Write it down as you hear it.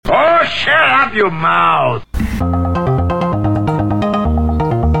up your mouth.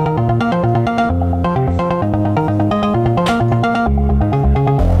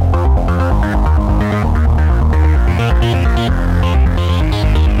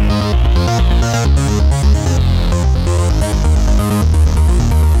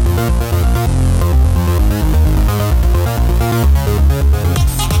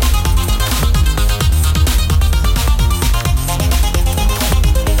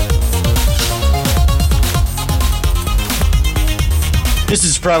 This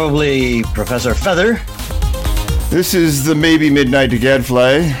is probably Professor Feather. This is the Maybe Midnight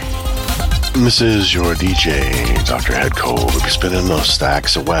Gadfly. This is your DJ, Dr. Head Cold, spinning those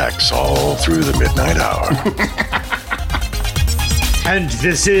stacks of wax all through the midnight hour. And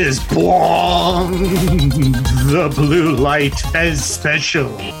this is the Blue Light Fez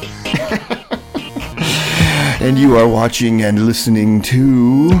Special. And you are watching and listening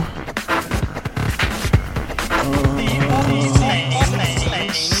to...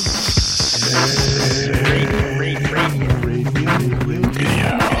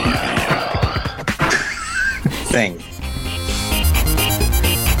 Thing.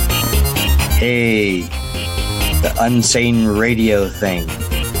 Hey, the Unsane radio thing.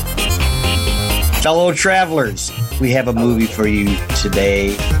 Fellow travelers, we have a movie for you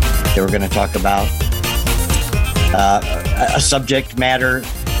today that we're going to talk about. A subject matter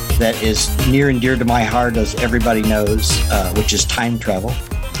that is near and dear to my heart, as everybody knows, which is time travel.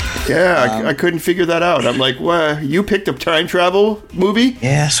 Yeah, I couldn't figure that out. I'm like, what? You picked a time travel movie?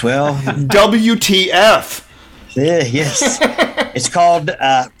 Yes, well... WTF! Yes. It's called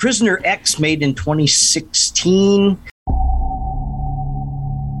Prisoner X, made in 2016.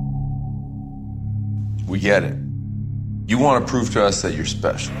 We get it. You want to prove to us that you're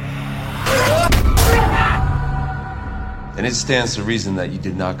special. And it stands to reason that you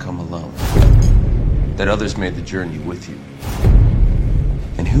did not come alone. That others made the journey with you.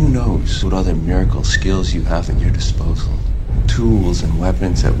 And who knows what other miracle skills you have at your disposal. Tools and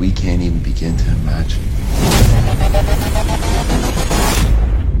weapons that we can't even begin to imagine.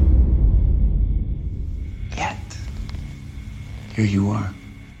 Yet, here you are.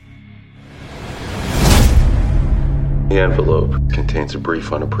 The envelope contains a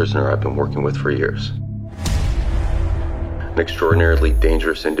brief on a prisoner I've been working with for years. An extraordinarily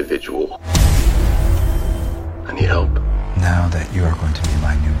dangerous individual. I need help. Now that you are going to be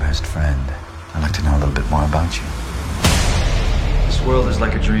my new best friend, I'd like to know a little bit more about you. This world is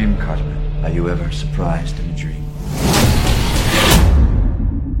like a dream, Cartman. Are you ever surprised in a dream?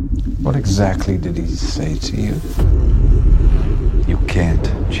 What exactly did he say to you? You can't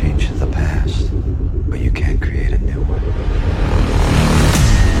change the past, but you can create a new one.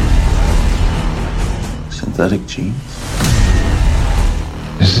 Synthetic genes?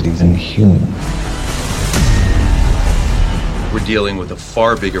 Is it even human? We're dealing with a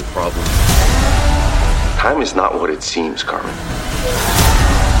far bigger problem. Time is not what it seems, Carmen.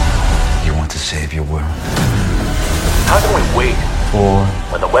 You want to save your world? How can we wait 4,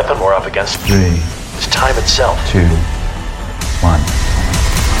 when the weapon we're up against 3, is time itself? 2, 1.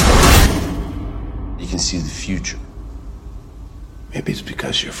 You can see the future. Maybe it's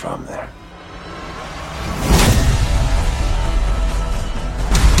because you're from there.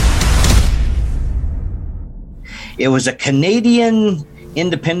 It was a Canadian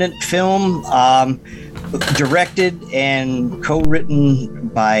independent film, directed and co-written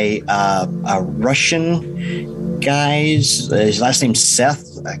by a Russian guys. His last name's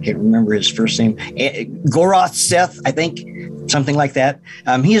Seth. I can't remember his first name. Goroth Seth, I think, something like that.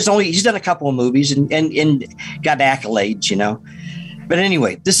 He's done a couple of movies and got accolades, you know. But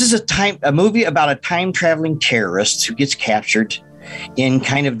anyway, this is a movie about a time traveling terrorist who gets captured in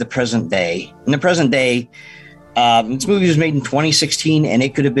kind of the present day. In the present day. This movie was made in 2016, and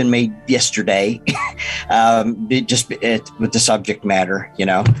it could have been made yesterday, with the subject matter, you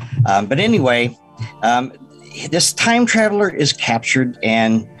know. But anyway, this time traveler is captured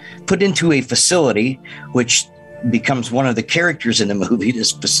and put into a facility, which becomes one of the characters in the movie.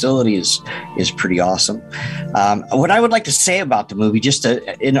 This facility is pretty awesome. What I would like to say about the movie, just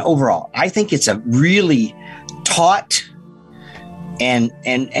in overall, I think it's a really taut and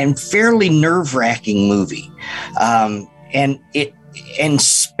fairly nerve-wracking movie, and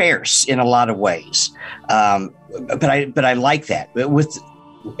sparse in a lot of ways. But I like that.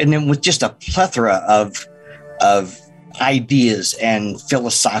 With just a plethora of ideas and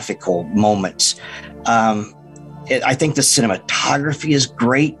philosophical moments. I think the cinematography is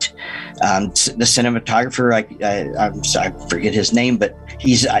great. The cinematographer, I forget his name, but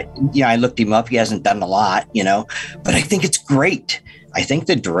I looked him up. He hasn't done a lot, you know, but I think it's great. I think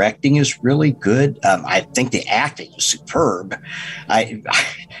the directing is really good. I think the acting is superb. I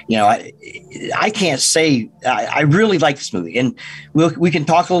can't say I really like this movie, and we can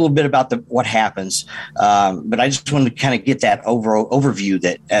talk a little bit about what happens. But I just wanted to kind of get that overview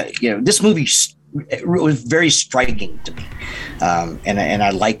that this movie was very striking to me, and I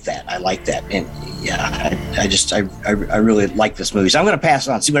like that. And yeah, I really like this movie. So I'm going to pass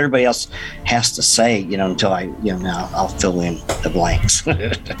it on, see what everybody else has to say, until now I'll fill in the blanks.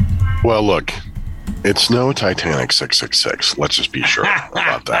 Well, look, it's no Titanic 666. Let's just be sure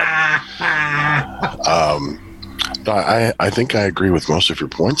about that. I think I agree with most of your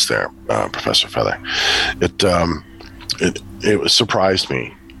points there, Professor Feather. It surprised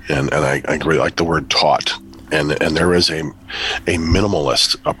me, and I agree. Like the word "taught," and there is a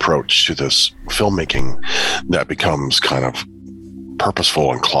minimalist approach to this filmmaking that becomes kind of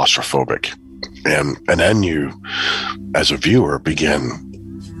purposeful and claustrophobic, and then you, as a viewer,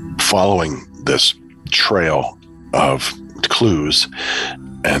 begin following this trail of clues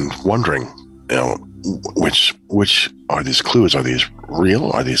and wondering, which are these clues? Are these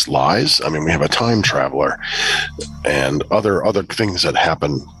real? Are these lies? I mean, we have a time traveler and other things that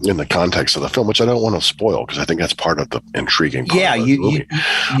happen in the context of the film, which I don't want to spoil because I think that's part of the intriguing part of the movie.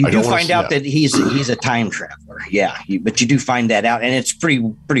 You do find out that he's a time traveler. Yeah, but you do find that out, and it's pretty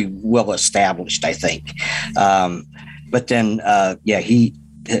well established, I think. But then, he.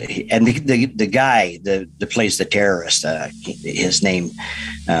 And the guy that plays the terrorist, his name,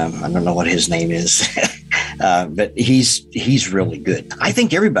 I don't know what his name is, but he's really good. I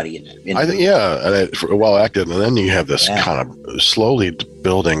think everybody in it. I think well acted, and then you have this kind of slowly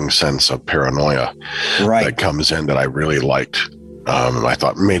building sense of paranoia that comes in that I really liked. I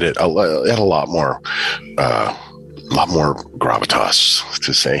thought made it a lot more gravitas,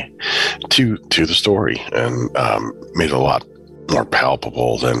 to say, to the story, and made it a lot more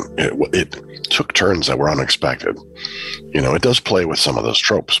palpable than it took turns that were unexpected. It does play with some of those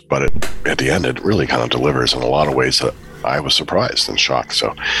tropes, but at the end, it really kind of delivers in a lot of ways that I was surprised and shocked.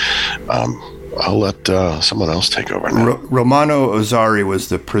 So I'll let someone else take over now. Romano Ozari was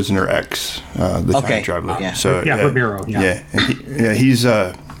the prisoner X, the time traveler. Yeah. So Ramiro. Yeah.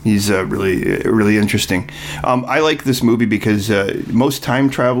 He's really interesting. I like this movie because most time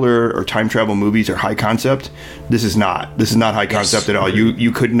traveler or time travel movies are high concept. This is not high concept at all.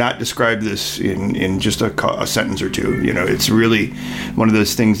 You could not describe this in just a sentence or two. It's really one of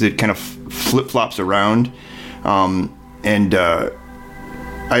those things that kind of flip flops around, and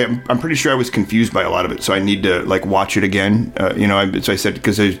I'm pretty sure I was confused by a lot of it, so I need to watch it again. As I said,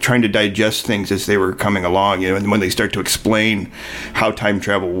 because I was trying to digest things as they were coming along. And when they start to explain how time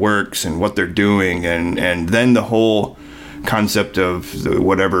travel works and what they're doing, and then the whole concept of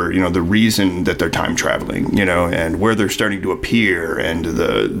the reason that they're time traveling, and where they're starting to appear, and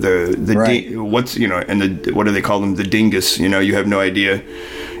what do they call them? The dingus. You have no idea,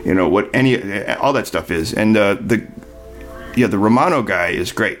 what all that stuff is, and the Romano guy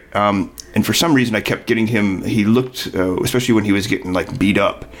is great. And for some reason, I kept getting him. He looked, especially when he was getting beat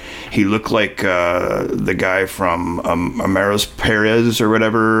up, he looked like the guy from Amaros Perez or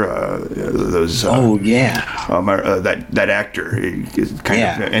whatever. That actor.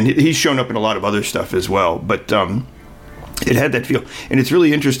 And he's shown up in a lot of other stuff as well. But it had that feel, and it's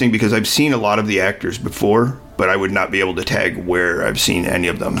really interesting because I've seen a lot of the actors before, but I would not be able to tag where I've seen any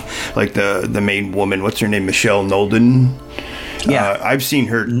of them. Like the main woman, what's her name? Michelle Nolden. Yeah, I've seen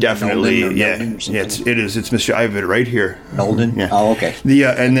her definitely. It's Michelle. I have it right here. Nolden. Yeah. Oh, okay.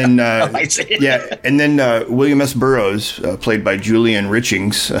 And then I see it. and then William S. Burroughs, played by Julian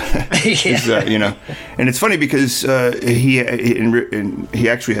Richings. And it's funny because he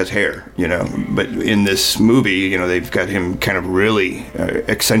actually has hair, but in this movie, they've got him kind of really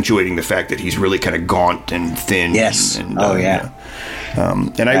accentuating the fact that he's really kind of gaunt and thin. Yes. And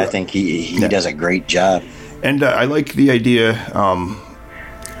I think he does a great job. And I like the idea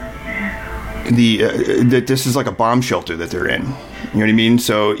that this is like a bomb shelter that they're in. You know what I mean?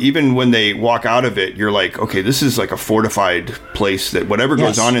 So even when they walk out of it, you're like, okay, this is like a fortified place that whatever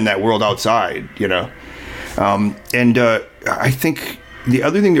goes on in that world outside, And I think the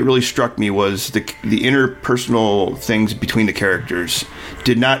other thing that really struck me was the interpersonal things between the characters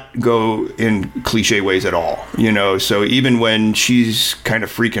did not go in cliche ways at all. So even when she's kind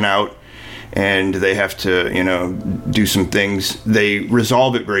of freaking out, and they have to, do some things, they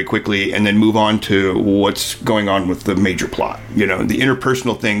resolve it very quickly and then move on to what's going on with the major plot. The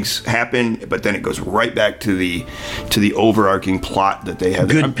interpersonal things happen, but then it goes right back to the overarching plot that they have.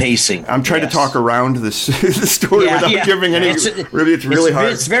 Good pacing. I'm trying to talk around the story without giving any. It's really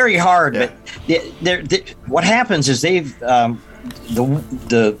hard. It's very hard, but what happens is they've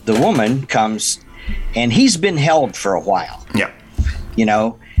the woman comes, and he's been held for a while. Yeah. You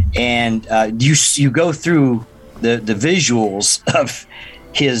know, and you go through the visuals of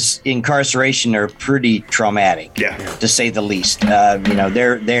his incarceration are pretty traumatic, to say the least. You know,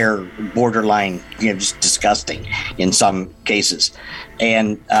 they're borderline, you know, just disgusting in some cases,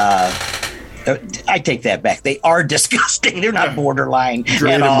 and I take that back. They are disgusting. They're not borderline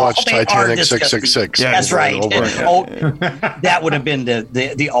at all. Watch Titanic 666. Yeah, that's right. That would have been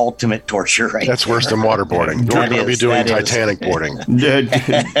the ultimate torture, right? That's worse than waterboarding. We're going to be doing Titanic boarding.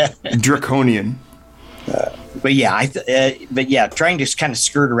 Draconian. But yeah, trying to kind of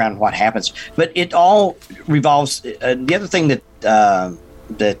skirt around what happens. But it all revolves. The other thing that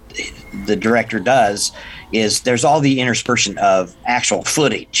the director does is there's all the interspersion of actual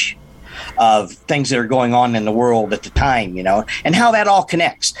footage of things that are going on in the world at the time, you know, and how that all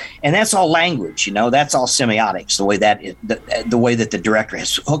connects. And that's all language, you know, that's all semiotics, the way that the director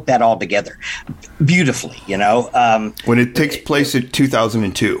has hooked that all together beautifully, you know. When it takes place in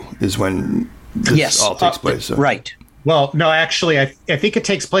 2002 is when this all takes place. So. Right. Well, no, actually, I think it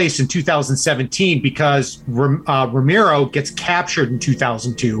takes place in 2017 because Ramiro gets captured in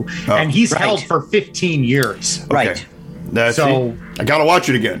 2002 and he's held for 15 years. Right. Okay. So I gotta watch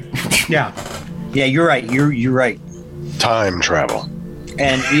it again. Yeah. Yeah, you're right. You're right. Time travel.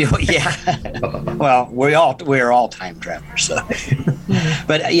 And well, we're all time travelers. So.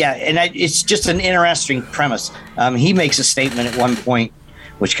 But yeah, and it's just an interesting premise. He makes a statement at one point,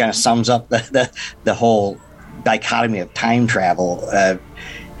 which kind of sums up the whole dichotomy of time travel.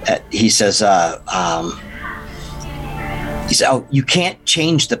 He says, "Oh, you can't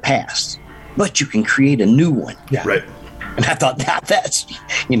change the past, but you can create a new one." Yeah. Right. And I thought that's,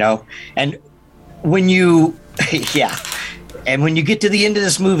 you know, and when you, and when you get to the end of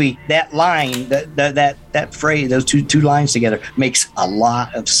this movie, that line, that phrase, those two lines together makes a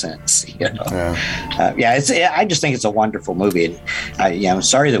lot of sense. You know, I just think it's a wonderful movie, and I'm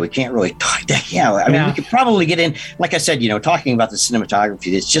sorry that we can't really talk. I mean, we could probably get in, like I said, you know, talking about the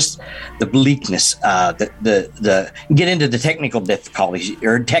cinematography. It's just the bleakness, the get into the technical difficulties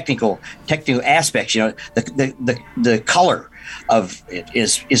or technical aspects. You know, the color of it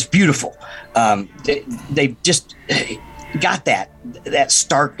is beautiful. They just got that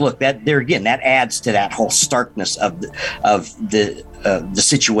stark look. That there again, that adds to that whole starkness of the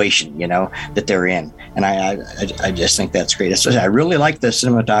situation, you know, that they're in. And I just think that's great. I really like the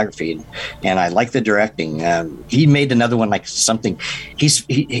cinematography, and I like the directing. He made another one like something.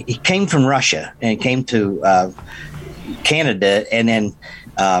 He came from Russia and came to Canada, and then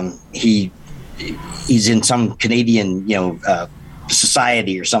he's in some Canadian, you know,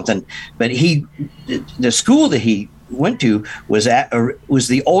 society or something. But the school that he went to was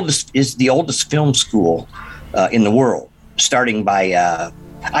the oldest film school in the world, starting by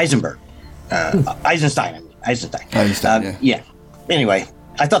Eisenstein. Yeah. Anyway,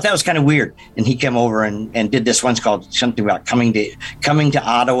 I thought that was kind of weird, and he came over and did this one's called something about coming to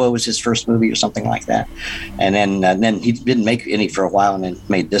Ottawa was his first movie or something like that, and then he didn't make any for a while, and then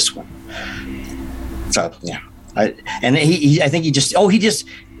made this one. So yeah, I think he just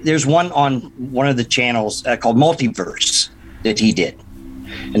there's one on one of the channels called Multiverse that he did,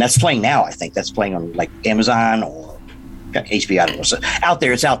 and that's playing now. I think that's playing on like Amazon or HBO. I don't know. So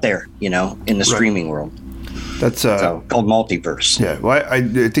it's out there, you know, in the streaming world. That's called Multiverse. Yeah, well, I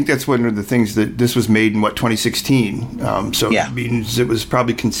think that's one of the things that this was made in 2016. It means it was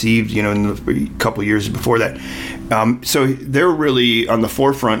probably conceived, you know, in a couple of years before that. So they're really on the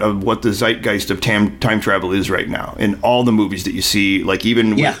forefront of what the zeitgeist of time travel is right now in all the movies that you see. Like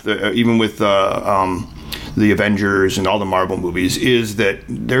even with the Avengers and all the Marvel movies, is that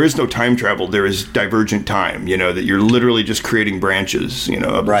there is no time travel. There is divergent time, you know, that you're literally just creating branches, you know,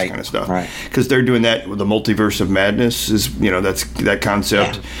 of this kind of stuff. Right. Because they're doing that with the multiverse of madness is, you know, that's that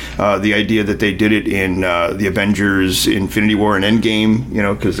concept. Yeah. The idea that they did it in the Avengers, Infinity War and Endgame, you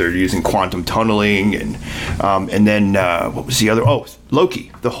know, because they're using quantum tunneling and then what was the other? Oh, Loki.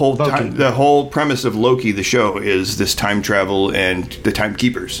 The whole premise of Loki, the show, is this time travel and the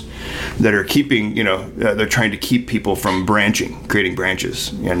timekeepers that are keeping, you know, they're trying to keep people from creating branches.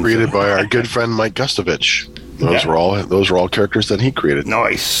 And created by our good friend Mike Gustovich. Those were all characters that he created.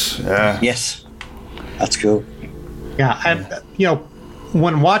 Nice. Yes, that's cool. Yeah, and you know,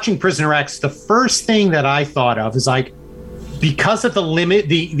 when watching Prisoner X, the first thing that I thought of is like, because of the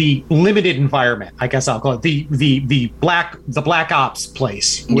limited environment, I guess I'll call it the Black Ops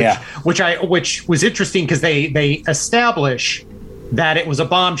place. Which was interesting because they establish that it was a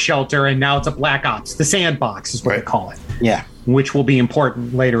bomb shelter and now it's a Black Ops. The sandbox is what they call it. Yeah, which will be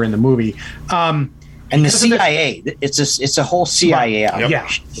important later in the movie. And the CIA, it's a whole CIA. Right. Yep.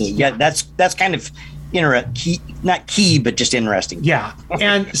 Yeah, that's kind of not key, but just interesting. Yeah.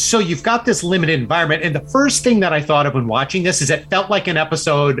 And so you've got this limited environment. And the first thing that I thought of when watching this is it felt like an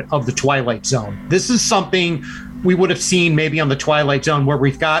episode of The Twilight Zone. This is something we would have seen maybe on The Twilight Zone, where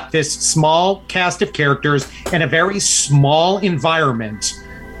we've got this small cast of characters in a very small environment,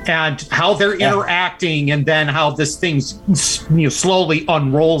 and how they're interacting, and then how this thing slowly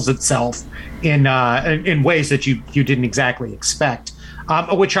unrolls itself in ways that you didn't exactly expect.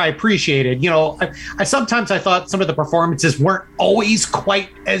 Which I appreciated. I sometimes thought some of the performances weren't always quite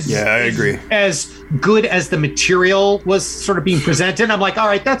as I agree, as good as the material was sort of being presented. I'm like, all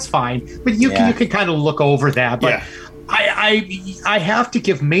right, that's fine, but you can kind of look over that. But I have to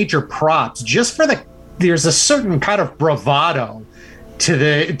give major props just for there's a certain kind of bravado to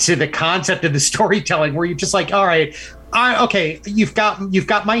the concept of the storytelling, where you're just like, all right, okay, you've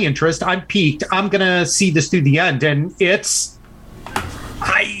got my interest. I'm piqued. I'm gonna see this through the end, and it's.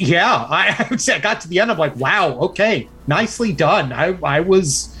 I would say I got to the end. I'm like, wow, okay, nicely done. I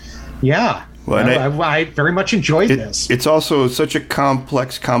was, Well, I very much enjoyed this. It's also such a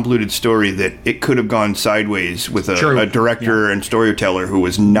complex, convoluted story that it could have gone sideways with a director and storyteller who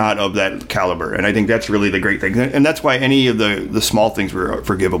was not of that caliber. And I think that's really the great thing. And that's why any of the small things were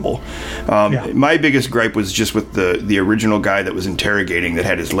forgivable. My biggest gripe was just with the original guy that was interrogating, that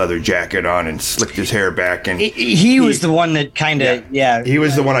had his leather jacket on and slicked his hair back. And he was the one that kind of, He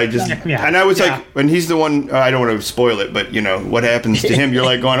was the one I just... Yeah. And I was like, and he's the one, I don't want to spoil it, but, what happens to him, you're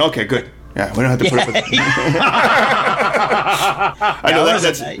like going, okay, good. Yeah, we don't have to put up with it. I know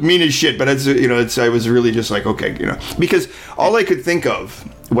that's mean as shit, but I was really just like, okay, because all I could think of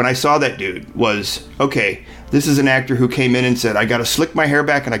when I saw that dude was, okay, this is an actor who came in and said, I got to slick my hair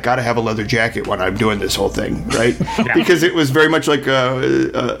back and I got to have a leather jacket when I'm doing this whole thing, right? Because it was very much like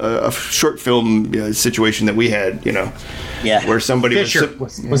a short film situation that we had, where somebody Fisher.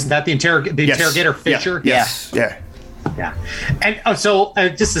 Wasn't that the interrogator Fisher? Yes. Yeah. Yeah. And so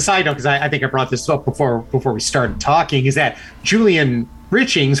just a side note, because I think I brought this up before we started talking, is that Julian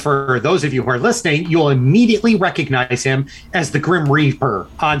Richings, for those of you who are listening, you'll immediately recognize him as the Grim Reaper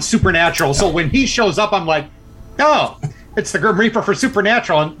on Supernatural. So when he shows up, I'm like, oh, it's the Grim Reaper for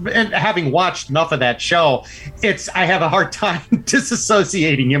Supernatural. And having watched enough of that show, I have a hard time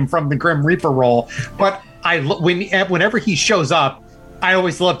disassociating him from the Grim Reaper role. But whenever he shows up, I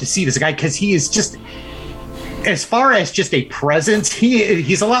always love to see this guy, because he is just... As far as just a presence,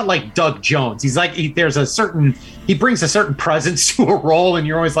 he's a lot like Doug Jones. He's like, he brings a certain presence to a role, and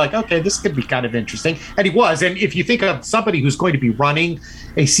you're always like, okay, this could be kind of interesting. And he was. And if you think of somebody who's going to be running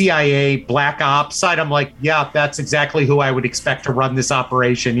a CIA black ops side, I'm like, yeah, that's exactly who I would expect to run this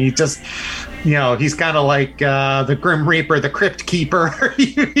operation. He just, he's kind of like the Grim Reaper, the Crypt Keeper,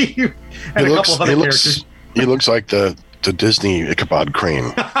 and a couple of other characters. He looks like the Disney Ichabod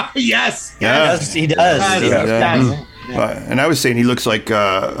Crane. Yes. Yeah, he does. And I was saying he looks like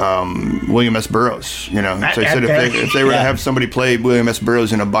William S. Burroughs, So I said if they were to have somebody play William S.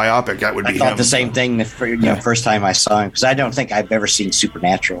 Burroughs in a biopic, that would be him. I thought the same thing the first time I saw him, because I don't think I've ever seen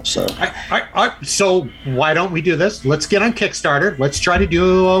Supernatural. So, so why don't we do this? Let's get on Kickstarter. Let's try to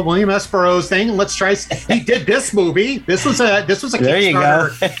do a William S. Burroughs thing. Let's try. He did this movie. This was a Kickstarter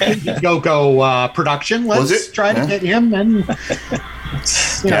Indiegogo production. Let's try to get him and.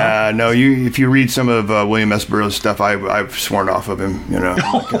 If you read some of William S. Burroughs' stuff, I've sworn off of him.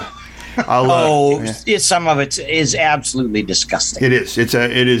 Some of it is absolutely disgusting. It is. There's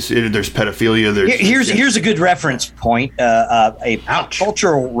pedophilia. Here's a good reference point. A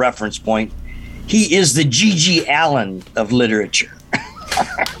cultural reference point. He is the G.G. Allen of literature.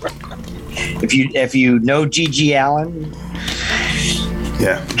 If you know G.G. Allen.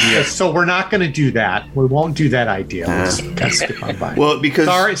 Yeah. So we're not going to do that. We won't do that idea. Well,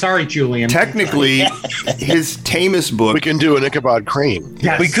 because sorry, Julian. Technically, his tamest book. We can do an Ichabod Crane.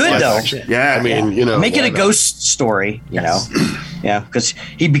 Yes. We could though. Yeah. I mean, make it a ghost story. Because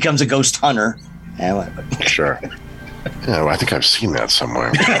he becomes a ghost hunter. Sure. Yeah, I think I've seen that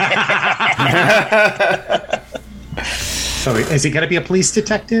somewhere. So is he going to be a police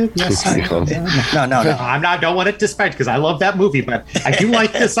detective? Yes. No. I don't want it dispatched, because I love that movie, but I do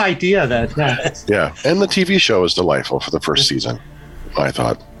like this idea that. Yeah, and the TV show is delightful for the first season, I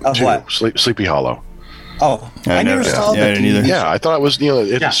thought. What? Sleepy Hollow. Oh, I never saw that. Yeah, I thought it was,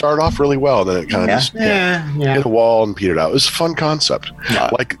 it started off really well, then it kind of just hit a wall and petered out. It was a fun concept,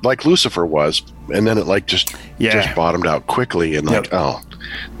 like Lucifer was, and then it just bottomed out quickly, and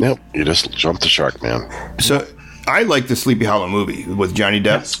nope, you just jumped the shark, man. So I like the Sleepy Hollow movie with Johnny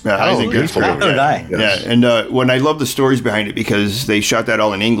Depp. Yes. I think it's beautiful great. movie. So did I. Yeah, and when I love the stories behind it because they shot that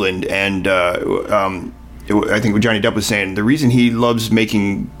all in England, and I think what Johnny Depp was saying, the reason he loves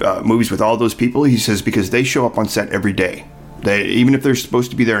making movies with all those people, he says, because they show up on set every day. They, even if they're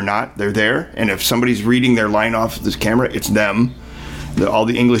supposed to be there or not, they're there. And if somebody's reading their line off this camera, it's them. All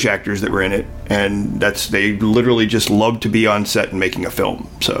the English actors that were in it, and they literally just love to be on set and making a film.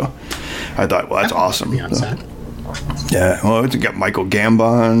 So I thought, well, that's awesome. Yeah, well, it's got Michael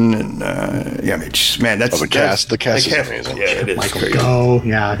Gambon, and I mean, just, man, that's the cast. The cast is amazing. Yeah, it is. Michael crazy. Go.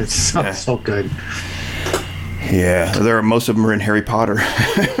 Yeah, it's so good. Yeah, most of them are in Harry Potter.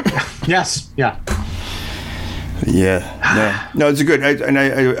 Yes. Yeah. Yeah, no, it's a good.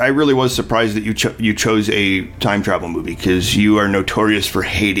 I really was surprised that you chose a time travel movie because you are notorious for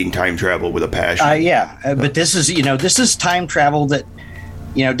hating time travel with a passion. But this is time travel that,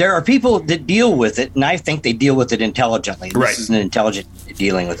 there are people that deal with it, and I think they deal with it intelligently. This is an intelligent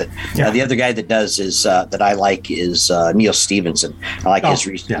dealing with it. Yeah. The other guy that does is that I like is Neil Stephenson. I like his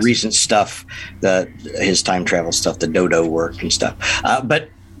recent stuff, his time travel stuff, the dodo work and stuff. But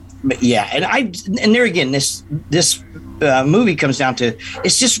yeah, and there again, this movie comes down to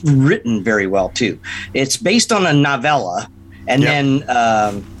it's just written very well too. It's based on a novella, and then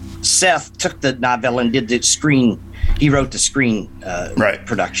Seth took the novella and did the screen. He wrote the screen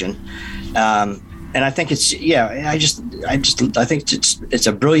production, and I think it's I think it's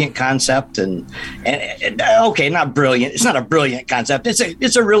a brilliant concept, and okay, not brilliant. It's not a brilliant concept.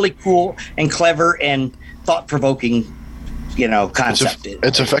 It's a really cool and clever and thought-provoking concept.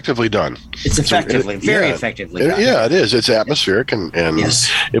 It's effectively done. It's effectively, very effectively done. Yeah, it is. It's atmospheric and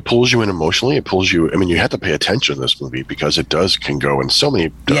it pulls you in emotionally. It pulls you. I mean, you have to pay attention to this movie because it can go in so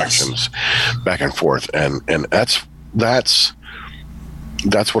many directions, back and forth, and that's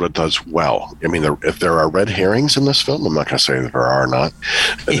what it does well. I mean, if there are red herrings in this film, I'm not going to say that there are or not.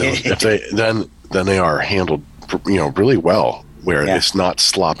 If then they are handled, really well. Where it's not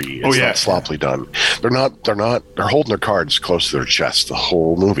sloppy, it's not sloppily done. They're holding their cards close to their chest the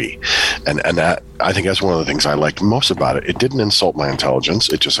whole movie, and that I think that's one of the things I liked most about it. It didn't insult my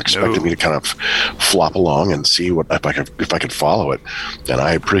intelligence. It just expected me to kind of flop along and see if I could follow it, and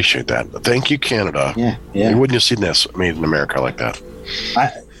I appreciate that. Thank you, Canada. Yeah. Wouldn't have seen this made in America like that.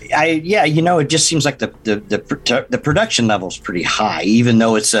 It just seems like the production level is pretty high, even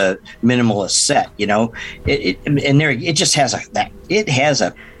though it's a minimalist set. It just has it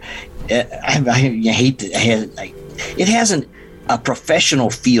has a professional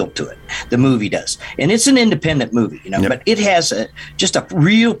feel to it. The movie does, and it's an independent movie, but it has just a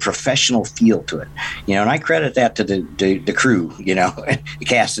real professional feel to it, and I credit that to the crew, the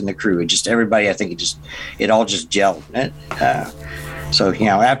cast and the crew, and just everybody. I think it all just gelled. So,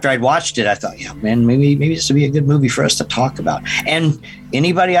 after I'd watched it, I thought, man, maybe this would be a good movie for us to talk about. And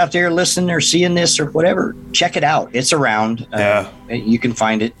anybody out there listening or seeing this or whatever, check it out. It's around. You can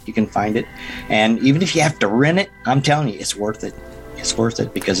find it. And even if you have to rent it, I'm telling you, it's worth it. It's worth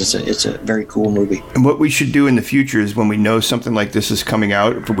it because it's a very cool movie. And what we should do in the future is when we know something like this is coming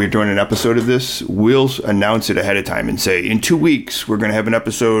out, if we're doing an episode of this, we'll announce it ahead of time and say, in 2 weeks, we're going to have an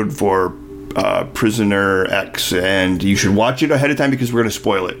episode for Prisoner X, and you should watch it ahead of time because we're going to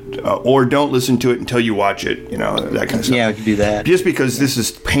spoil it, or don't listen to it until you watch it, that kind of stuff. Yeah, we can do that. Just because this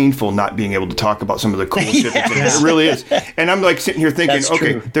is painful not being able to talk about some of the cool shit that's in it. It really is. And I'm like sitting here thinking,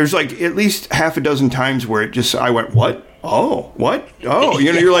 there's like at least half a dozen times where I went, what? Oh, what? Oh,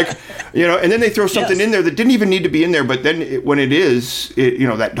 you're like, and then they throw something in there that didn't even need to be in there, but then when it is,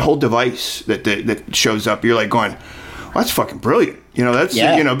 that whole device that shows up, you're like going, well, that's fucking brilliant. That's,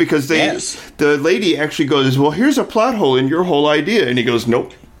 because the lady actually goes, well, here's a plot hole in your whole idea. And he goes,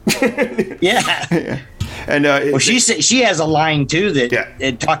 nope. Yeah. And she has a line too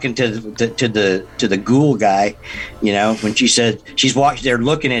that talking to the ghoul guy, when she said they're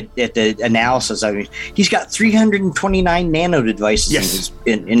looking at the analysis. I mean, he's got 329 nano devices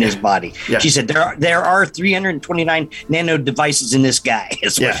in his body. Yeah. She said there are 329 nano devices in this guy.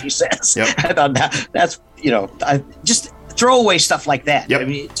 Is what she says. Yep. I thought that's I just throwaway stuff like that. Yep. I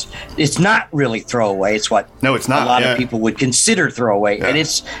mean, it's not really throwaway. It's what it's not. A lot of people would consider throwaway, and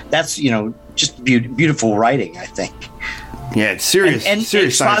that's just beautiful writing, I think. Yeah, it's serious and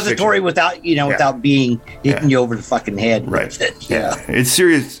serious expository without without being hitting you over the fucking head. Right. It's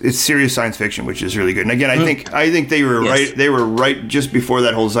serious science fiction, which is really good. And again, I think they were right. They were right just before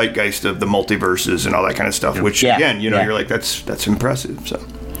that whole zeitgeist of the multiverses and all that kind of stuff. Which again, you're like that's impressive. So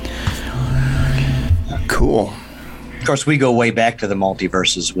cool. Of course, we go way back to the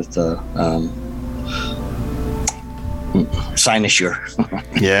multiverses with the Cynosure.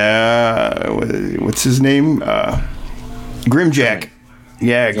 Yeah, what's his name? Grimjack.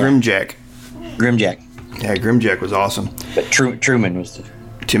 Yeah, Grimjack. Grimjack. Yeah, Grimjack was awesome. But Truman was the...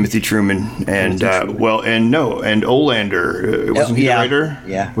 Timothy Truman, and Olander, wasn't he the writer?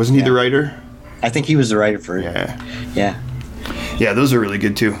 Yeah, wasn't he the writer? I think he was the writer for it. Yeah. Those are really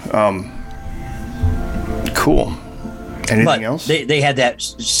good too. Cool. Anything else? They had that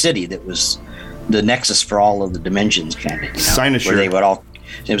city that was the nexus for all of the dimensions, kind of. Cynosure. Where they would all.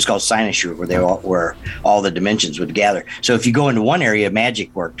 It was called Cynosure, where all the dimensions would gather. So if you go into one area,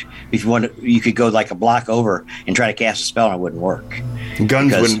 magic worked. If you want, you could go like a block over and try to cast a spell, and it wouldn't work.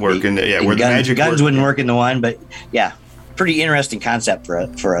 Guns wouldn't work in the where the magic guns wouldn't work in the one, but yeah, pretty interesting concept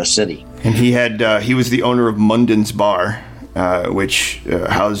for a city. And he was the owner of Munden's Bar, which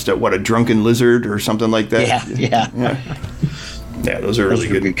housed a drunken lizard or something like that. Yeah, those are really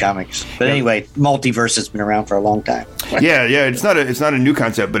good comics. But anyway, multiverse has been around for a long time. Yeah, it's not a new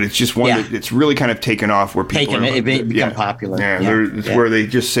concept, but it's just one that it's really kind of taken off where people become popular. It's where they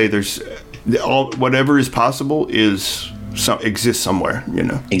just say there's whatever is possible exists somewhere.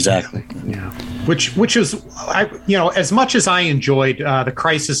 Exactly. Yeah. Which is, as much as I enjoyed the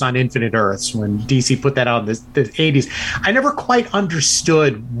Crisis on Infinite Earths when DC put that out in the 80s, I never quite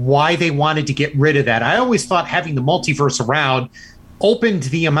understood why they wanted to get rid of that. I always thought having the multiverse around opened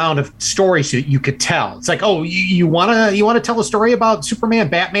the amount of stories that you could tell. It's like, oh, you want to tell a story about Superman,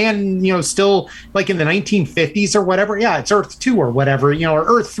 Batman, still like in the 1950s or whatever. Yeah, it's Earth 2 or whatever, or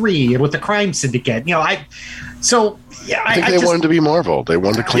Earth 3 with the crime syndicate. I think they wanted to be Marvel. They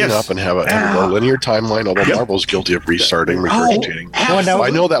wanted to clean up and have a linear timeline, although Marvel's guilty of restarting, regurgitating. I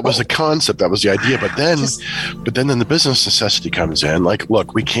know that was the concept, that was the idea, but then the business necessity comes in. Like,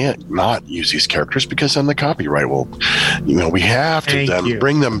 look, we can't not use these characters because then the copyright will, we have to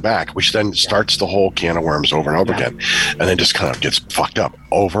bring them back, which then starts the whole can of worms over and over again, and then just kind of gets fucked up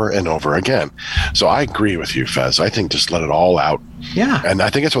over and over again. So I agree with you, Fez. I think just let it all out. Yeah. And I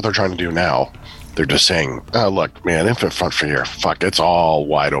think it's what they're trying to do now. They're just saying, "Oh, look, man, Infinite Frontier, fuck, it's all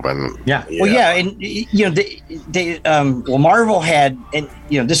wide open." Yeah. Well, yeah, and Marvel had, and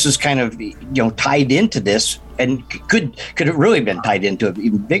this is kind of tied into this, and could it really have been tied into it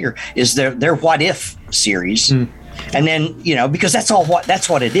even bigger? Is their What If series, and then because that's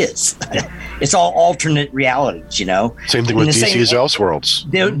what it is. It's all alternate realities. Same thing with DC's Elseworlds.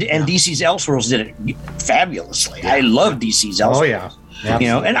 And DC's Elseworlds did it fabulously. I love DC's Elseworlds. Oh yeah.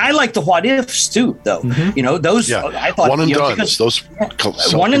 Absolutely. And I like the what ifs too, though. Those I thought one and dones. Those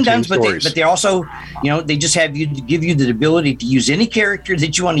one and dones, but they also, they just have give you the ability to use any character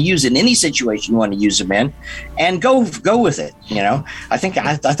that you want to use in any situation you want to use them in, and go with it. I think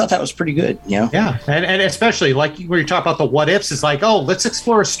I thought that was pretty good. Yeah, and especially like when you talk about the what ifs, it's like, oh, let's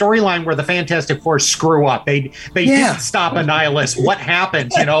explore a storyline where the Fantastic Four screw up. They didn't stop Annihilus. What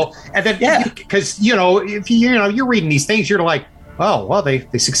happened? And then because if you're reading these things, you're like, oh, well, they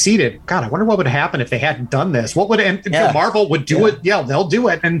succeeded. God, I wonder what would happen if they hadn't done this. What would Marvel would do it? Yeah, they'll do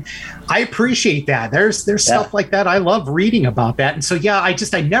it, and I appreciate that. There's stuff like that. I love reading about that, and so I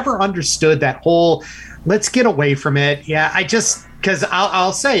never understood that whole. Let's get away from it. Yeah, because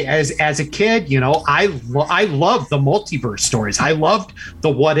I'll say as a kid, I loved the multiverse stories. I loved the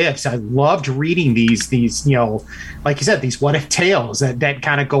what ifs. I loved reading these like you said, these what if tales that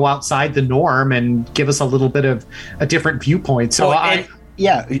kind of go outside the norm and give us a little bit of a different viewpoint. So to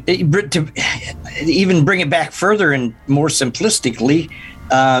even bring it back further and more simplistically,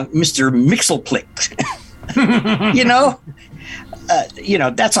 Mr. Mixelplick,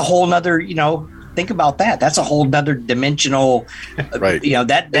 that's a whole nother, think about that. That's a whole nother dimensional, right?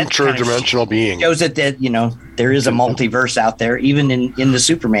 That interdimensional being shows that there is a multiverse out there, even in the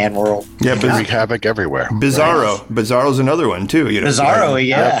Superman world. Yeah, but wreak havoc everywhere. Bizarro, right? Bizarro's another one too. Bizarro,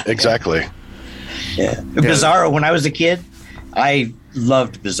 exactly. Yeah, Bizarro. When I was a kid, I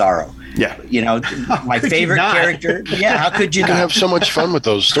loved Bizarro. Yeah, my favorite character. Yeah, how could you? You can have so much fun with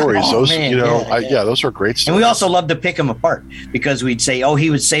those stories. Those are great stories. And we also loved to pick them apart because we'd say, "Oh, he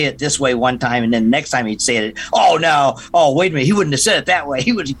would say it this way one time, and then next time he'd say it. Oh no! Oh, wait a minute! He wouldn't have said it that way.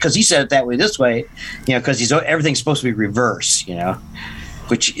 He would because he said it that way this way. Because everything's supposed to be reverse.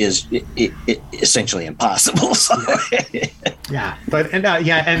 Which is essentially impossible. So.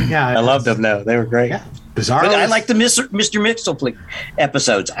 I loved them though; they were great. Yeah. Bizarro. But I like the Mr. Mixelplick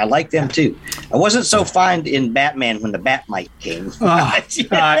episodes. I like them too. I wasn't so fond in Batman when the Batmite came.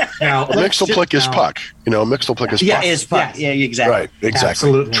 Mixelplick is Puck. Mixelplick is Puck. Yeah, is Puck. Yes. Yeah, exactly. Right, exactly.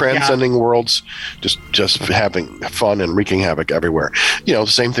 Absolutely. Transcending worlds, just having fun and wreaking havoc everywhere.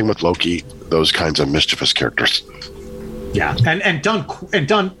 Same thing with Loki. Those kinds of mischievous characters. Yeah, and done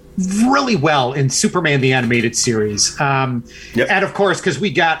really well in Superman the Animated Series. And of course, because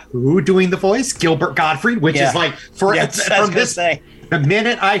we got who doing the voice? Gilbert Gottfried, which is like from this. The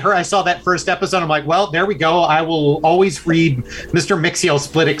minute I saw that first episode, I'm like, well, there we go. I will always read Mr.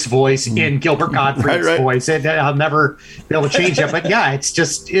 Mixio-Splittick's voice in Gilbert Gottfried's voice. I'll never be able to change it. But yeah, it's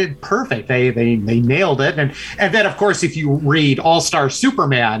just perfect. They nailed it. And then, of course, if you read All-Star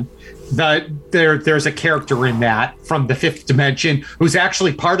Superman, there's a character in that from the Fifth Dimension who's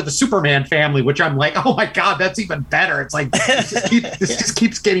actually part of the Superman family, which I'm like, oh my God, that's even better. It's like, this just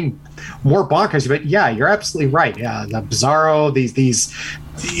keeps getting more bonkers. But yeah, you're absolutely right. Yeah, the Bizarro, these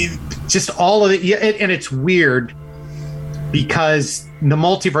just all of it. Yeah, and it's weird because the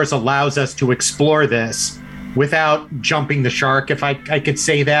multiverse allows us to explore this without jumping the shark, if I could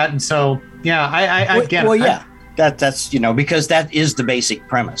say that. And so, yeah, I get it. Well, yeah. That's because that is the basic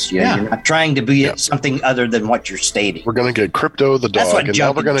premise. You're not trying to be something other than what you're stating. We're going to get Crypto the dog, and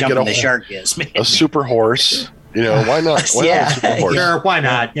now we're going to get the shark is, a super horse. Why not? Why not a super horse? Sure, why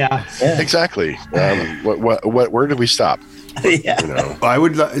not? Yeah. Exactly. Where did we stop?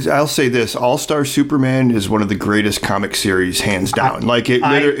 I'll say this: All-Star Superman is one of the greatest comic series, hands down.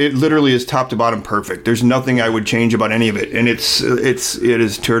 It literally is top to bottom perfect. There's nothing I would change about any of it, and it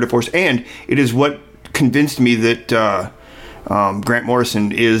is tour de force, and it is what convinced me that Grant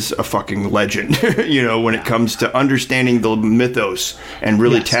Morrison is a fucking legend, when it comes to understanding the mythos and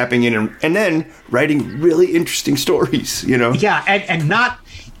really tapping in and then writing really interesting stories, Yeah, and not...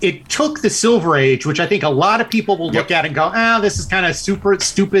 It took the Silver Age, which I think a lot of people will look at and go, this is kind of super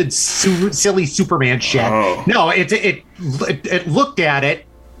stupid, silly Superman shit. Oh. No, it looked at it,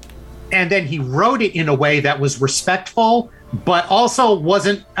 and then he wrote it in a way that was respectful, but also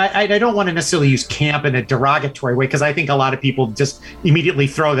wasn't, I don't want to necessarily use camp in a derogatory way, because I think a lot of people just immediately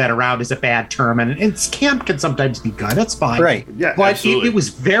throw that around as a bad term, and camp can sometimes be good. That's fine. Right. Yeah, but it was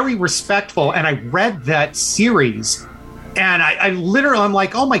very respectful, and I read that series, and I literally, I'm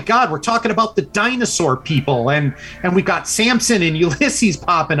like, oh my God, we're talking about the dinosaur people, and we've got Samson and Ulysses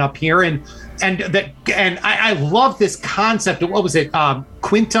popping up here, and I love this concept of, what was it,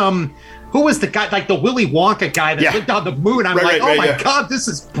 Quintum. Who was the guy, like the Willy Wonka guy that lived on the moon? I'm God, this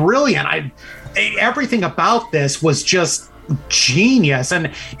is brilliant. Everything about this was just genius. And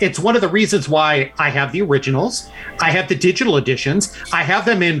it's one of the reasons why I have the originals. I have the digital editions. I have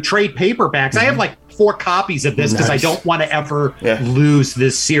them in trade paperbacks. Mm-hmm. I have like 4 copies of this because I don't want to ever lose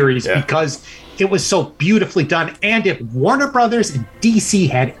this series because it was so beautifully done. And if Warner Brothers and DC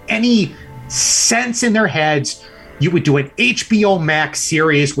had any sense in their heads, you would do an HBO Max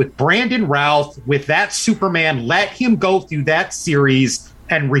series with Brandon Routh, with that Superman, let him go through that series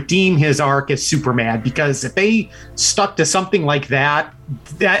and redeem his arc as Superman. Because if they stuck to something like that,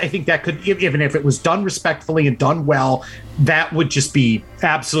 I think that could, even if it was done respectfully and done well, that would just be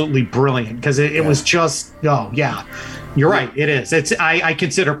absolutely brilliant. Because it was just, you're right, it is. I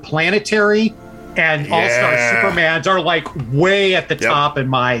consider Planetary and All-Star Supermans are like way at the top in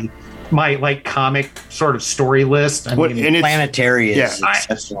my like comic sort of story list. I mean, Planetary is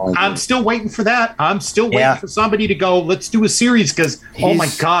exceptional. I'm still waiting for that. I'm still waiting for somebody to go, let's do a series, because oh my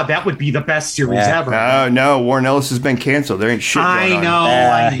God, that would be the best series ever. No, Warren Ellis has been canceled. There ain't shit going on.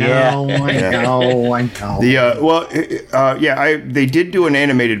 I know. They did do an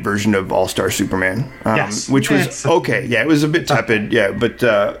animated version of All-Star Superman, which was okay. Yeah, it was a bit tepid. Yeah, but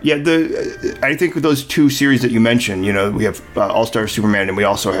I think with those 2 series that you mentioned, we have All-Star Superman and we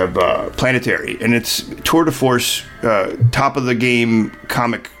also have Planetary, and it's tour de force, top of the game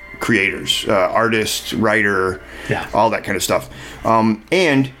comic creators, artist, writer, all that kind of stuff.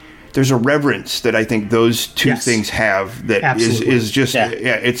 And there's a reverence that I think those 2 things have that is just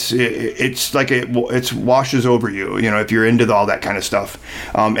it's like it washes over you, if you're into all that kind of stuff,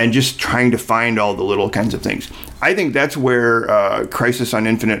 and just trying to find all the little kinds of things. I think that's where Crisis on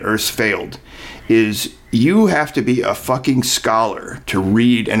Infinite Earths failed. Is you have to be a fucking scholar to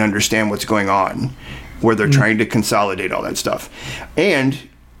read and understand what's going on, where they're trying to consolidate all that stuff. And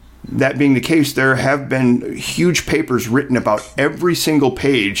that being the case, there have been huge papers written about every single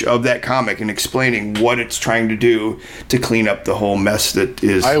page of that comic and explaining what it's trying to do to clean up the whole mess that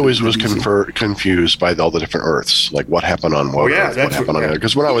is. I always was confused by all the different Earths, like what happened on what Earth, what happened on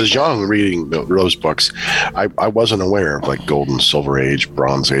because when I was young reading those books, I wasn't aware of like Golden, Silver Age,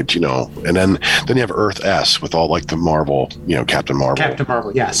 Bronze Age, and then you have Earth S with all like the Marvel, Captain Marvel,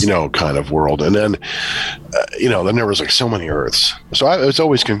 yes, kind of world, and then then there was like so many Earths, so it was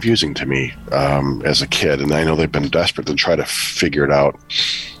always confusing to me as a kid, and I know they've been desperate to try to figure it out.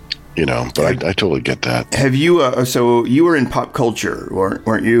 But I totally get that. Have you? So you were in pop culture,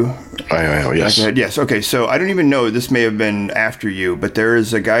 weren't you? Yes. Yes. Okay. So I don't even know. This may have been after you, but there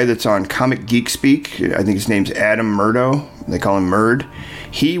is a guy that's on Comic Geek Speak. I think his name's Adam Murdo. They call him Murd.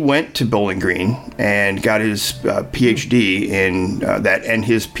 He went to Bowling Green and got his PhD in that, and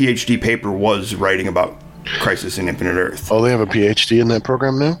his PhD paper was writing about Crisis in Infinite Earth. Oh, they have a PhD in that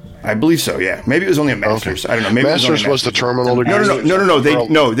program now? I believe so. Yeah, maybe it was only a master's. Okay. I don't know. Maybe master's was the terminal degree.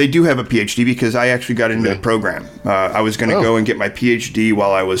 No. They do have a PhD because I actually got into the program. I was going to go and get my PhD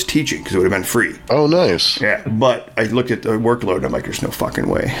while I was teaching because it would have been free. Oh, nice. Yeah, but I looked at the workload and I'm like, there's no fucking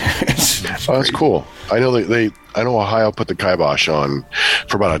way. That's cool. I know I know Ohio put the kibosh on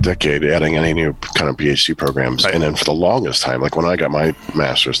for about a decade, adding any new kind of PhD programs, and then for the longest time, like when I got my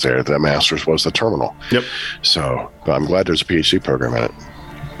master's there, that master's was the terminal. Yep. So, but I'm glad there's a PhD program in it.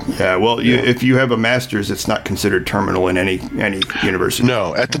 Yeah, well, if you have a master's, it's not considered terminal in any university.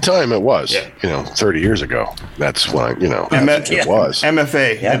 No, at the time it was. Yeah. 30 years ago. That's when it was.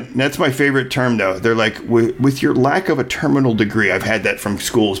 MFA. Yeah. And that's my favorite term, though. They're like, with your lack of a terminal degree, I've had that from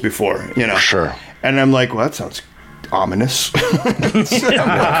schools before. Sure. And I'm like, well, that sounds ominous.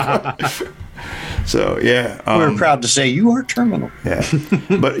 So, yeah. We're proud to say you are terminal. Yeah.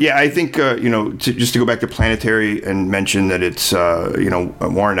 But, yeah, I think, just to go back to Planetary and mention that it's,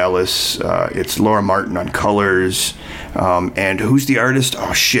 Warren Ellis, it's Laura Martin on colors, and who's the artist?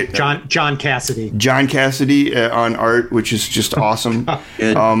 Oh, shit. John Cassidy. John Cassidy on art, which is just awesome.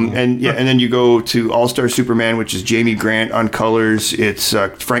 And then you go to All-Star Superman, which is Jamie Grant on colors. It's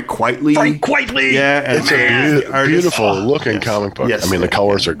Frank Quitely. Yeah. And it's a beautiful looking comic book. Yes. I mean, the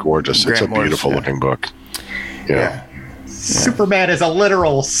colors are gorgeous. Grant it's a beautiful looking book. Yeah. Superman is a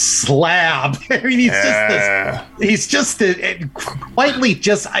literal slab. I mean, he's just Quitely.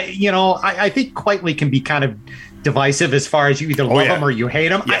 I think Quitely can be kind of divisive as far as you either love him or you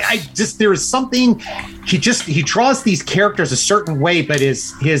hate him. Yes. There is something. He draws these characters a certain way, but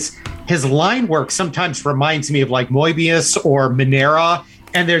his line work sometimes reminds me of like Moebius or Manera,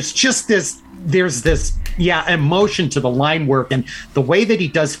 and there's this emotion to the line work and the way that he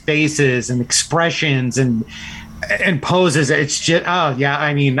does faces and expressions and poses. It's just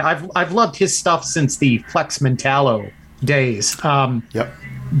I mean, I've loved his stuff since the Flex Mentallo days. Yep.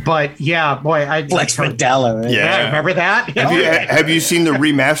 But Flex Mentallo. Right? Yeah, remember that? Have you seen the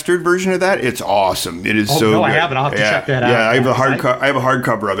remastered version of that? It's awesome. It is so. No, I haven't. I'll have to check that out. Yeah, I have a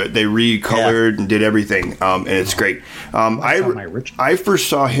hardcover of it. They recolored and did everything, and it's great. I first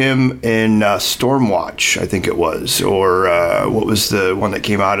saw him in Stormwatch, I think it was, or what was the one that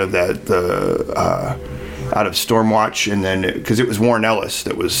came out of that? Out of Stormwatch, and then because it was Warren Ellis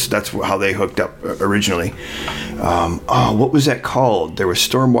that's how they hooked up originally. What was that called? There was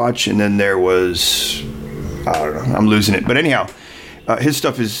Stormwatch, and then there was I don't know. I'm losing it, but anyhow, his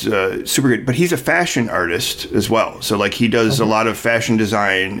stuff is super good. But he's a fashion artist as well, so like he does a lot of fashion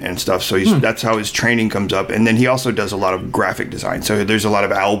design and stuff. So that's how his training comes up, and then he also does a lot of graphic design. So there's a lot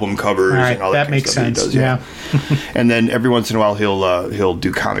of album covers and all that. That makes sense. He does, and then every once in a while he'll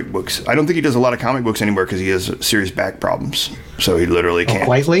do comic books. I don't think he does a lot of comic books anymore because he has serious back problems. So he literally can't.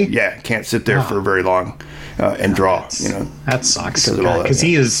 Quietly? Yeah, can't sit there for very long and draw. That sucks because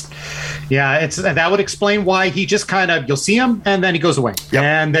he is. Yeah, that would explain why he just kind of, you'll see him and then he goes away. Yep.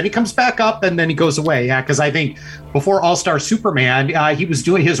 And then he comes back up and then he goes away. Yeah, because I think before All-Star Superman, he was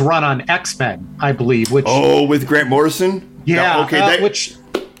doing his run on X-Men, I believe. With Grant Morrison? Yeah.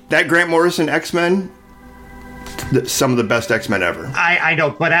 That Grant Morrison X-Men, some of the best X-Men ever. I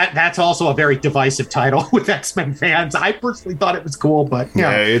know, but that's also a very divisive title with X-Men fans. I personally thought it was cool, but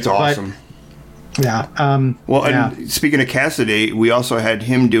it's awesome. And speaking of Cassidy, we also had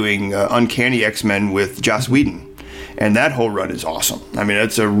him doing Uncanny X-Men with Joss Whedon, and that whole run is awesome. I mean,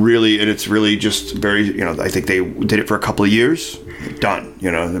 it's really just very, I think they did it for a couple of years. Done.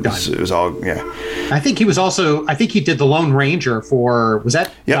 It was all. I think he did the Lone Ranger for, was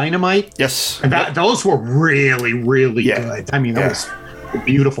that Dynamite? Yes. And those were really, really good. I mean, that was a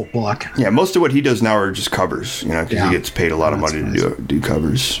beautiful book. Yeah, most of what he does now are just covers, because he gets paid a lot of money to do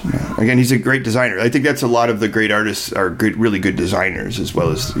covers. Yeah. Again, he's a great designer. I think that's a lot of the great artists are really good designers as well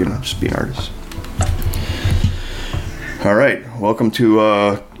as, just being artists. All right, welcome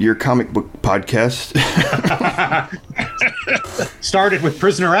to your comic book podcast. Started with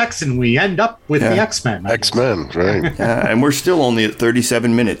Prisoner X, and we end up with the X-Men. X-Men, right? And we're still only at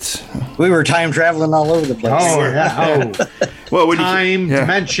 37 minutes. We were time traveling all over the place. Oh, yeah. Well, when time,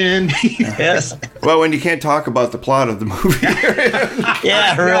 dimension. Yes. Well, when you can't talk about the plot of the movie.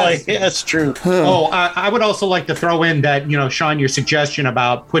 Yeah, really. Yeah, that's true. Oh, I would also like to throw in that, Sean, your suggestion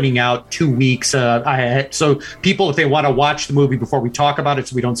about putting out 2 weeks. So people, if they want to watch the movie before we talk about it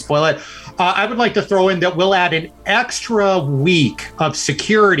so we don't spoil it, I would like to throw in that we'll add an extra week of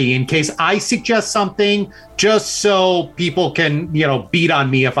security in case I suggest something, just so people can, beat on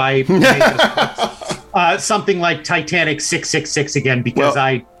me if I make something like Titanic 666 again, because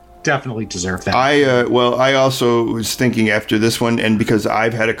I definitely deserve that. I also was thinking after this one, and because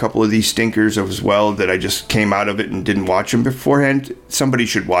I've had a couple of these stinkers as well that I just came out of it and didn't watch them beforehand. Somebody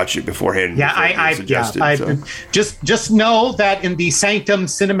should watch it beforehand. Just know that in the Sanctum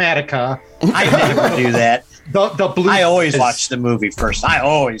Cinematica, I never do that. The Blue I always Fez, watch the movie first.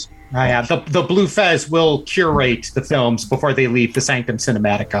 the Blue Fez will curate the films before they leave the Sanctum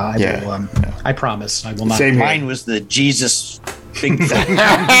Cinematica. I promise. I will not. Same here. Mine was the Jesus big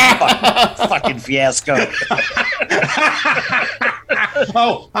fucking fiasco.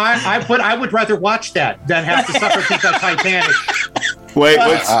 I would rather watch that than have to suffer through that Titanic. Wait,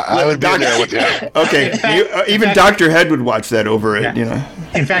 I would be there with you. Okay, even Dr. Head would watch that over it,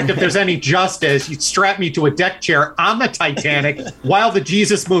 In fact, if there's any justice, you'd strap me to a deck chair on the Titanic while the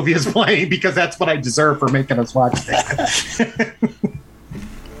Jesus movie is playing, because that's what I deserve for making us watch that.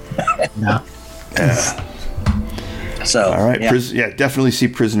 No. So, all right, definitely see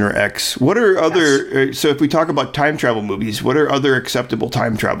Prisoner X. What are other? So, if we talk about time travel movies, what are other acceptable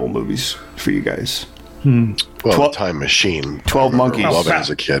time travel movies for you guys? Well, Time Machine. 12 Monkeys. I love it as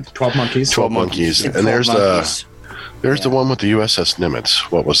a kid. 12 Monkeys. 12 Monkeys. And there's the one with the USS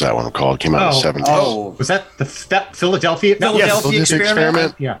Nimitz. What was that one called? Came out in the 70s. Oh, was that the Philadelphia? Philadelphia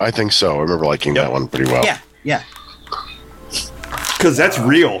Experiment? Yeah, I think so. I remember liking that one pretty well. Yeah. Because that's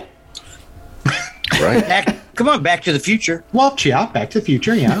real. Right? Come on, Back to the Future. Well, Back to the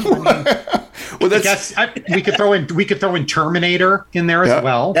Future. Yeah. Well, that's. We could throw in Terminator in there as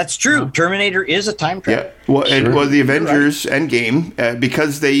well. That's true. Terminator is a time travel. Yeah. Well, the Avengers Endgame,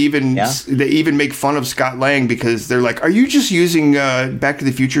 because they even make fun of Scott Lang because they're like, "Are you just using Back to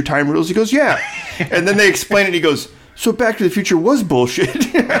the Future time rules?" He goes, "Yeah," and then they explain it. And he goes, "So Back to the Future was bullshit."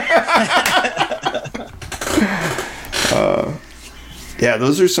 Yeah,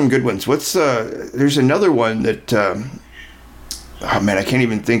 those are some good ones. There's another one that, I can't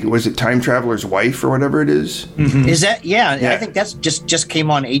even think. Was it Time Traveler's Wife or whatever it is? Mm-hmm. Is that? Yeah, I think that's just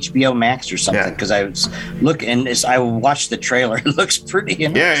came on HBO Max or something. Because I was looking, I watched the trailer. It looks pretty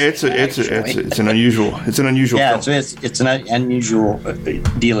interesting. Yeah, it's an unusual. It's an unusual. Yeah, film. it's an unusual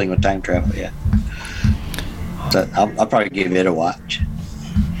dealing with time travel. Yeah, so I'll probably give it a watch.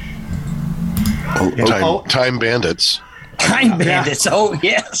 Time Bandits. Time Bandits. Oh,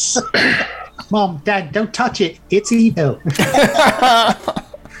 yes. Mom, Dad, don't touch it. It's evil.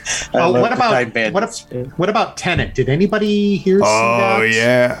 What about Tenet? Did anybody here see that? Oh,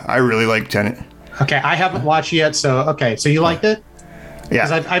 yeah. I really like Tenet. Okay, I haven't watched yet, so you liked it?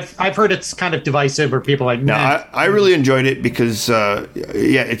 Yeah. Because I've heard it's kind of divisive, or people like, no, I really enjoyed it because,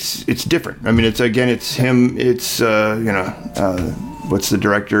 it's different. I mean, it's him. It's, what's the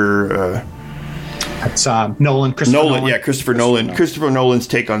director? It's Christopher Nolan. Yeah, Christopher Nolan. Christopher Nolan's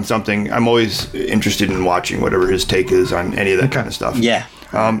take on something. I'm always interested in watching whatever his take is on any of that kind of stuff. Yeah.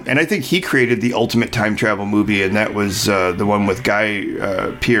 And I think he created the ultimate time travel movie, and that was the one with Guy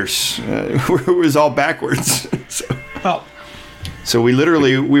Pearce, where it was all backwards. So we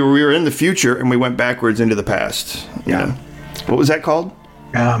were in the future and we went backwards into the past. Yeah. What was that called?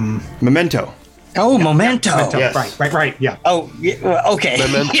 Memento. Oh, yeah, Memento. Yes. Right. Yeah. Oh, yeah, okay.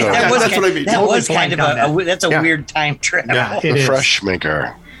 Memento. That's what I mean. That was kind of that's a weird time travel. Yeah, the Fresh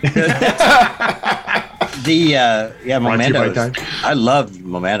Maker. Memento. I love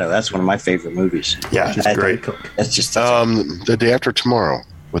Memento. That's one of my favorite movies. Yeah, it's great. That's just The Day After Tomorrow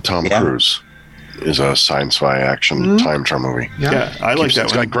with Tom Cruise is a sci-fi action time travel movie. Yeah, I like that.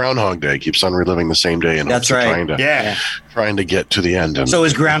 It's like Groundhog Day. Keeps on reliving the same day, and that's right. Trying to get to the end. And so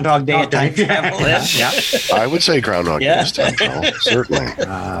is Groundhog Day a time travel? Yeah, I would say Groundhog Day is time travel. Certainly.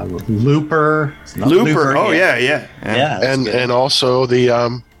 Looper. Oh yeah. And also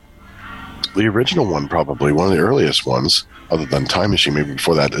the original one, probably one of the earliest ones, other than Time Machine, maybe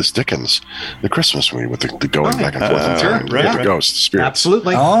before that, is Dickens, the Christmas movie with the going back and forth in time, the ghosts, the spirits.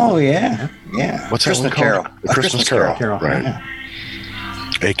 Absolutely. Oh yeah. What's Christmas that one Carol? called? The Christmas Carol. Right. Yeah.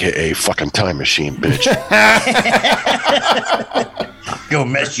 AKA fucking Time Machine, bitch. Go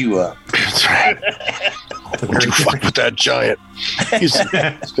mess you up. That's right. Don't you fuck with that giant. He's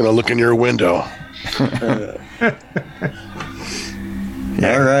gonna look in your window.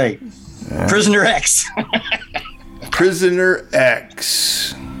 All right. Prisoner X. Prisoner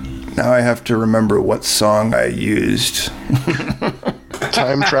X. Now I have to remember what song I used.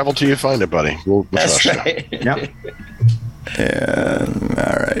 Time travel till you find it, buddy. We'll That's trust right. Yep. And,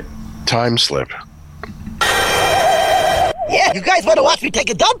 all right. Time slip. Yeah, you guys want to watch me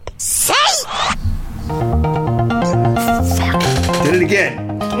take a dump? Say! Did it again.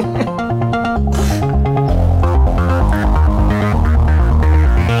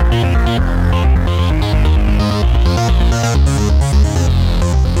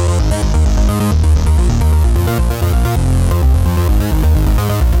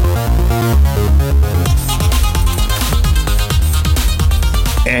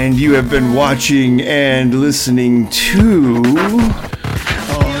 And you have been watching and listening to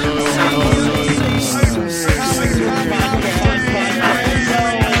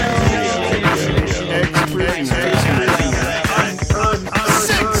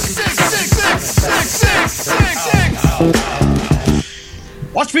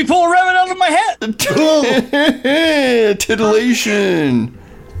Watch me pull a rabbit out of my hat. Titillation.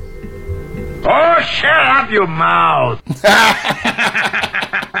 Oh, shut up, your mouth!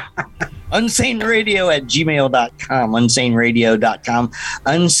 UnsaneRadio@gmail.com. UnsaneRadio.com.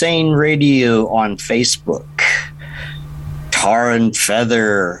 Unsane Radio on Facebook. Tar and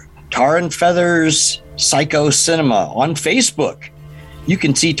Feather. Tar and Feather's Psycho Cinema on Facebook. You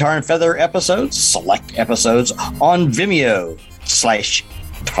can see Tar and Feather episodes, select episodes, on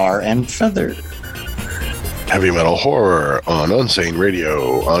Vimeo/Tar and Feather. Heavy metal horror on Unsane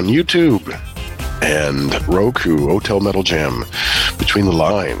Radio on YouTube. And Roku, Hotel Metal Jam, Between the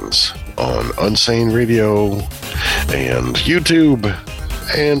Lines on Unsane Radio and YouTube,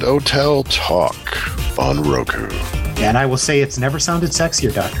 and Hotel Talk on Roku. And I will say it's never sounded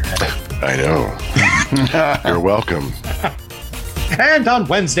sexier, Dr. Ed. I know. You're welcome. And on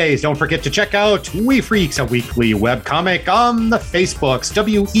Wednesdays, don't forget to check out We Freaks, a weekly webcomic on the Facebooks,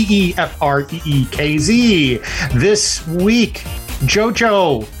 WEEFREEKZ. This week,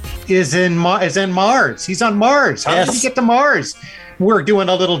 JoJo is in Mars. He's on Mars. How did he get to Mars? We're doing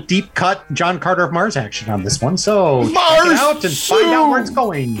a little deep cut John Carter of Mars action on this one. So check it out and find out where it's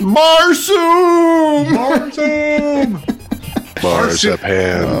going. Marsoom! Marsoom!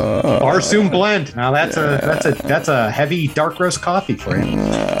 Marzipan. Barsoom blend. Now that's a heavy dark roast coffee for him.